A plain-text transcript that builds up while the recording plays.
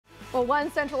Well,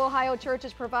 one Central Ohio church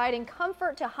is providing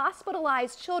comfort to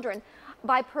hospitalized children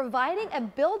by providing a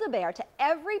Build-A-Bear to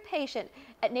every patient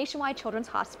at Nationwide Children's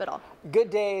Hospital. Good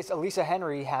Day's Alissa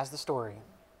Henry has the story.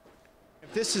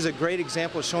 If this is a great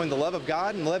example of showing the love of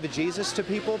God and the love of Jesus to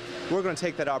people, we're going to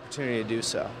take that opportunity to do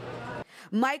so.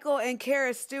 Michael and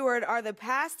Kara Stewart are the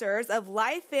pastors of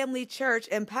Life Family Church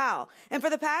in Powell. And for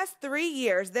the past 3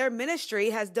 years, their ministry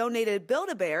has donated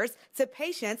Build-A-Bears to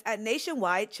patients at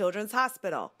Nationwide Children's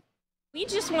Hospital. We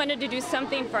just wanted to do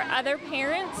something for other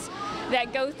parents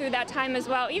that go through that time as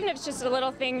well, even if it's just a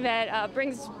little thing that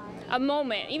brings a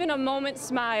moment, even a moment's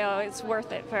smile, it's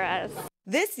worth it for us.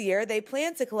 This year, they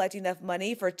plan to collect enough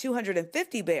money for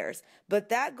 250 bears, but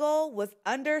that goal was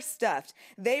understuffed.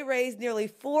 They raised nearly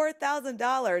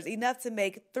 $4,000, enough to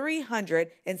make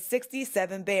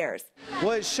 367 bears.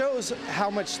 Well, it shows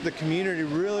how much the community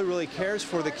really cares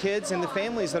for the kids and the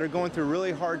families that are going through a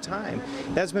really hard time.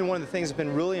 That's been one of the things that's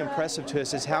been really impressive to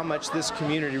us, is how much this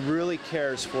community really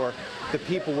cares for the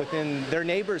people within their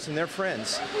neighbors and their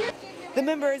friends. The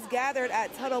members gathered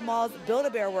at Tuttle Mall's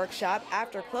Build-A-Bear workshop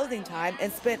after closing time and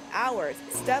spent hours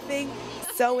stuffing,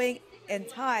 sewing, and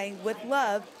tying with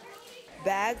love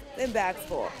bags and bags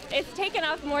full. It's taken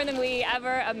off more than we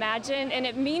ever imagined, and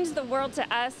it means the world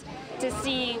to us to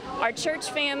see our church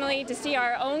family, to see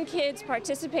our own kids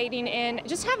participating in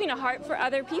just having a heart for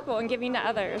other people and giving to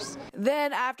others.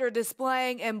 Then, after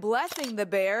displaying and blessing the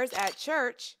bears at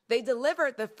church, they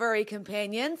delivered the furry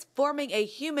companions, forming a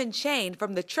human chain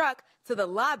from the truck to the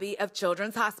lobby of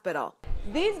Children's Hospital.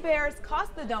 These bears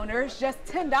cost the donors just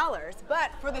 $10, but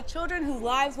for the children whose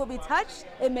lives will be touched,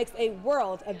 it makes a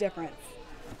world of difference.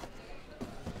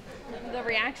 The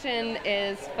reaction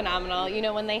is phenomenal. You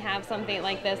know, when they have something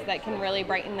like this that can really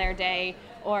brighten their day,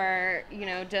 or, you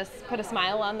know, just put a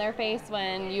smile on their face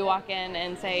when you walk in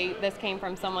and say this came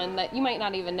from someone that you might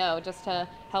not even know, just to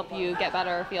help you get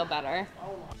better or feel better.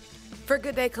 For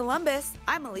Good Day Columbus,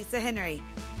 I'm Alissa Henry.